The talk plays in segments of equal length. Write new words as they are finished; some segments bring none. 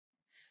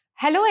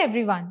Hello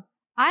everyone,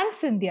 I'm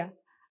Sindhya.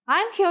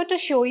 I'm here to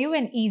show you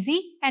an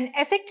easy and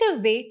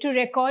effective way to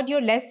record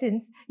your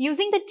lessons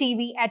using the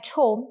TV at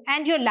home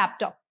and your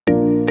laptop.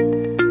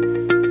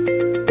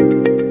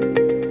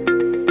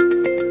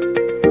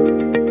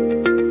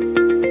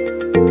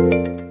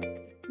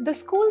 The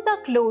schools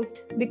are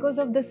closed because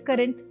of this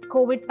current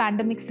COVID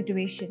pandemic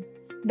situation.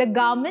 The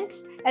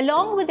government,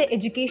 along with the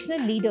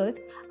educational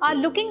leaders, are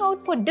looking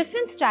out for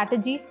different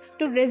strategies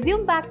to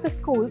resume back the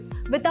schools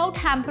without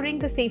hampering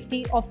the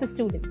safety of the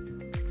students.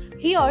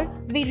 Here,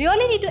 we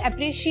really need to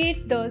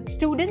appreciate the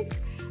students,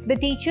 the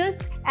teachers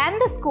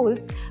and the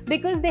schools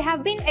because they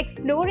have been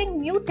exploring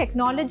new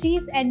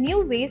technologies and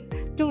new ways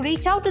to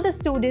reach out to the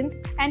students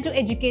and to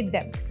educate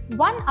them.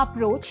 One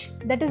approach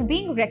that is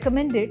being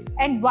recommended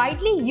and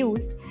widely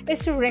used is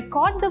to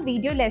record the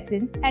video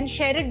lessons and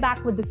share it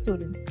back with the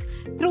students.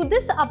 Through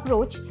this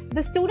approach,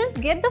 the students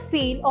get the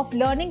feel of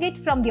learning it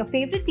from their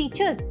favorite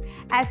teachers,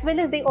 as well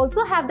as they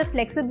also have the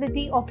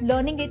flexibility of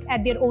learning it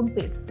at their own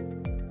pace.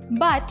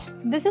 But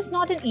this is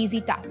not an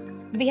easy task.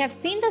 We have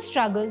seen the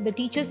struggle the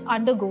teachers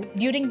undergo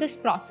during this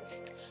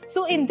process.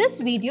 So in this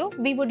video,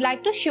 we would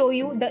like to show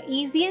you the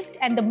easiest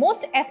and the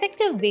most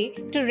effective way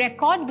to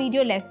record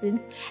video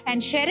lessons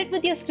and share it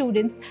with your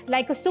students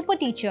like a super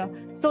teacher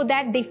so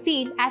that they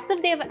feel as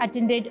if they have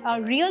attended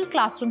a real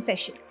classroom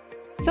session.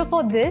 So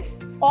for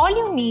this, all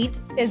you need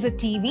is a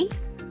TV,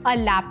 a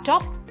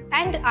laptop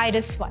and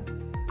EyeRIS One.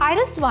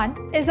 EyeRIS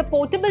One is a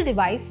portable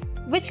device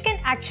which can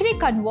actually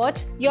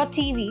convert your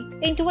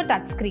TV into a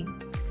touchscreen.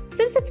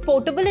 Since it's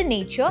portable in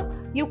nature,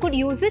 you could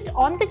use it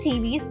on the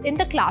TVs in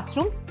the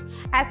classrooms,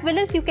 as well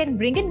as you can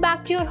bring it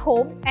back to your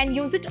home and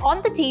use it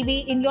on the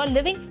TV in your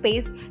living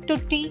space to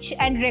teach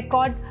and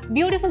record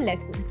beautiful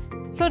lessons.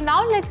 So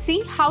now let's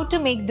see how to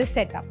make this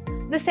setup.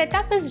 The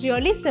setup is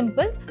really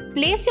simple.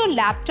 Place your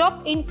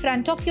laptop in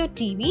front of your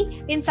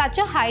TV in such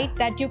a height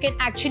that you can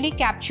actually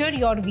capture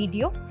your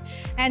video.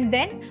 And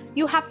then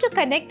you have to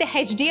connect the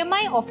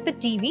HDMI of the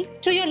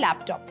TV to your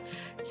laptop.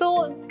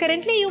 So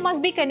currently you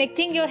must be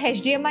connecting your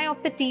HDMI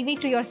of the TV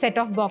to your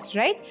set-top box,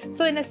 right?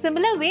 So in a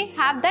similar way,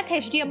 have that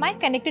HDMI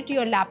connected to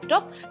your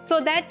laptop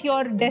so that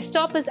your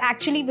desktop is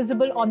actually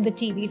visible on the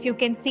TV. If you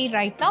can see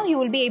right now, you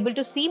will be able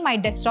to see my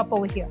desktop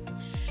over here.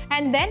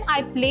 And then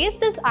I place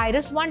this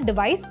EyeRIS One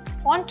device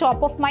on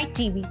top of my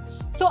TV.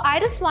 So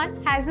EyeRIS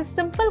One has a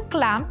simple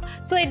clamp,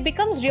 so it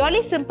becomes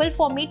really simple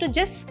for me to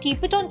just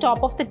keep it on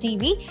top of the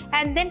TV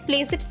and then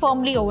place it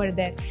firmly over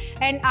there.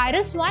 And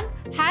EyeRIS One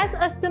has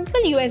a simple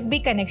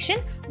USB connection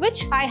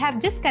which I have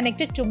just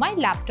connected to my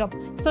laptop.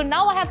 So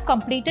now I have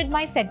completed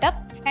my setup.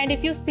 And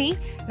if you see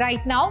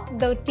right now,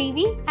 the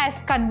TV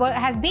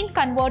has been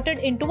converted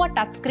into a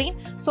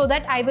touchscreen so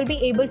that I will be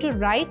able to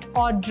write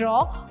or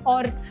draw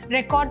or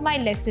record my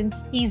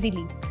lessons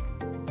easily.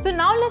 So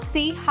now let's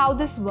see how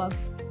this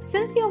works.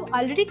 Since you have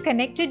already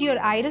connected your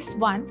EyeRIS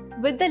One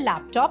with the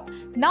laptop,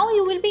 now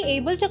you will be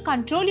able to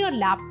control your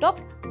laptop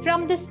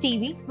from this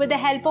TV with the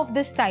help of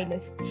this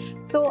stylus.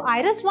 So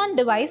EyeRIS One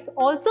device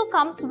also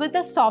comes with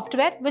a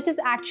software which is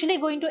actually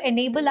going to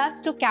enable us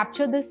to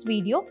capture this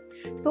video.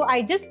 So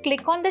I just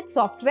click on that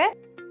software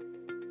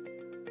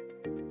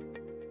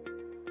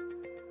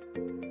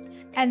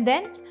and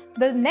then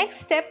the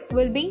next step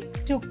will be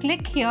to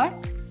click here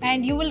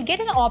and you will get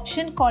an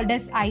option called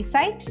as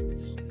eyesight.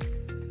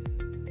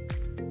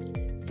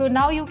 So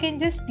now you can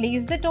just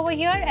place it over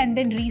here and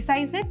then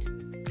resize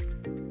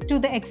it to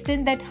the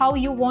extent that how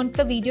you want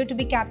the video to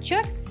be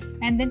captured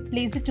and then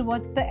place it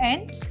towards the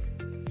end.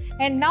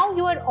 And now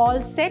you are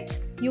all set.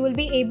 You will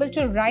be able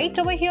to write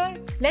over here.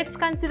 Let's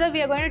consider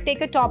we are going to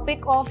take a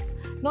topic of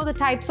the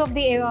types of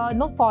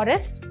the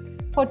forest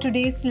for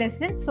today's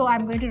lesson. So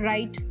I'm going to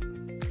write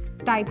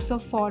types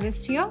of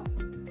forest here.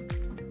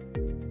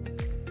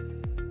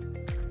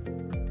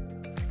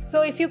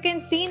 So if you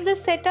can see in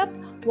this setup,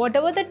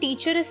 whatever the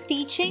teacher is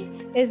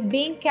teaching is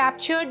being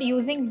captured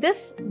using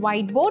this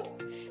whiteboard.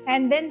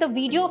 And then the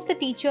video of the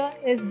teacher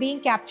is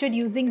being captured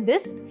using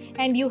this,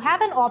 and you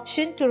have an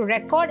option to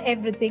record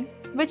everything,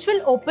 which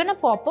will open a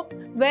pop-up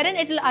wherein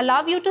it will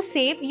allow you to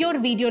save your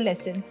video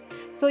lessons.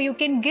 So you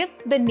can give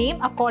the name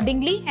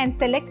accordingly and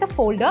select the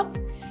folder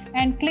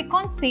and click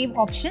on save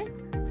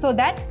option so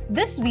that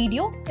this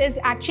video is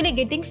actually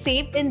getting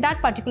saved in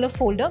that particular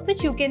folder,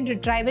 which you can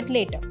retrieve it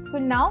later. So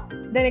now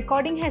the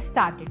recording has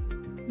started.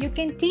 You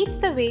can teach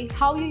the way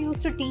how you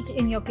used to teach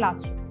in your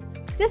classroom.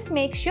 Just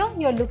make sure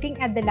you're looking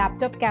at the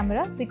laptop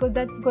camera because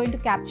that's going to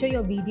capture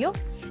your video,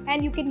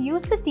 and you can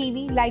use the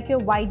TV like your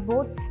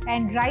whiteboard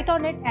and write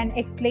on it and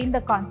explain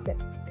the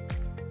concepts.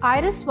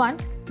 EyeRIS One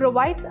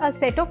provides a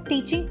set of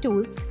teaching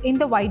tools in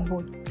the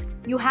whiteboard.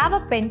 You have a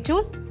pen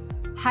tool,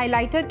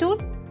 highlighter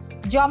tool,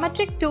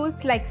 geometric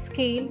tools like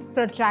scale,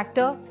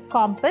 protractor,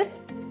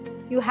 compass.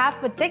 You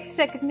have a text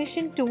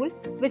recognition tool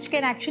which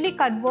can actually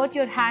convert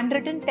your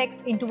handwritten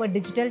text into a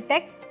digital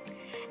text.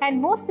 And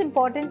most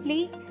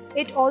importantly,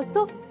 it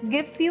also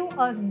gives you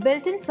a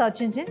built-in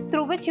search engine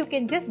through which you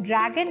can just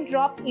drag and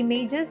drop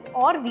images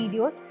or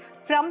videos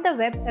from the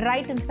web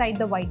right inside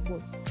the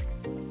whiteboard.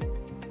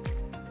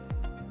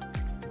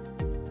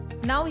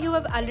 Now you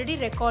have already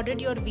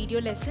recorded your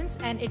video lessons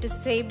and it is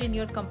saved in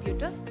your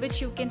computer, which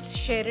you can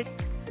share it.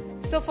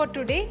 So for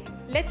today,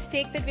 let's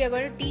take that we are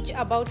going to teach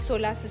about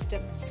solar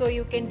system. So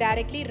you can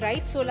directly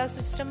write solar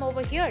system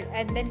over here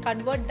and then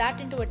convert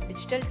that into a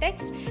digital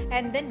text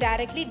and then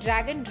directly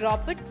drag and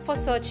drop it for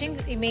searching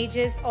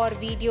images or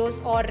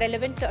videos or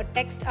relevant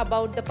text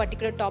about the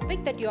particular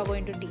topic that you are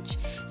going to teach.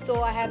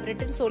 So I have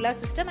written solar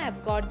system, I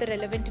have got the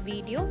relevant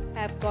video, I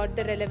have got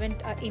the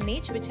relevant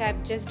image which I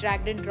have just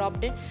dragged and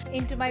dropped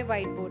into my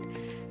whiteboard.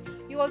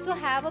 You also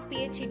have a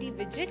PHED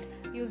widget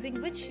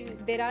using which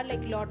there are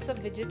like lots of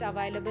widgets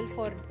available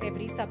for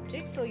every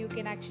subject. So you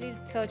can actually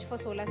search for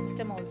solar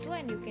system also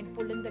and you can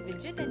pull in the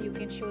widget and you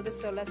can show the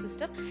solar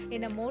system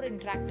in a more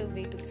interactive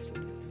way to the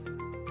students.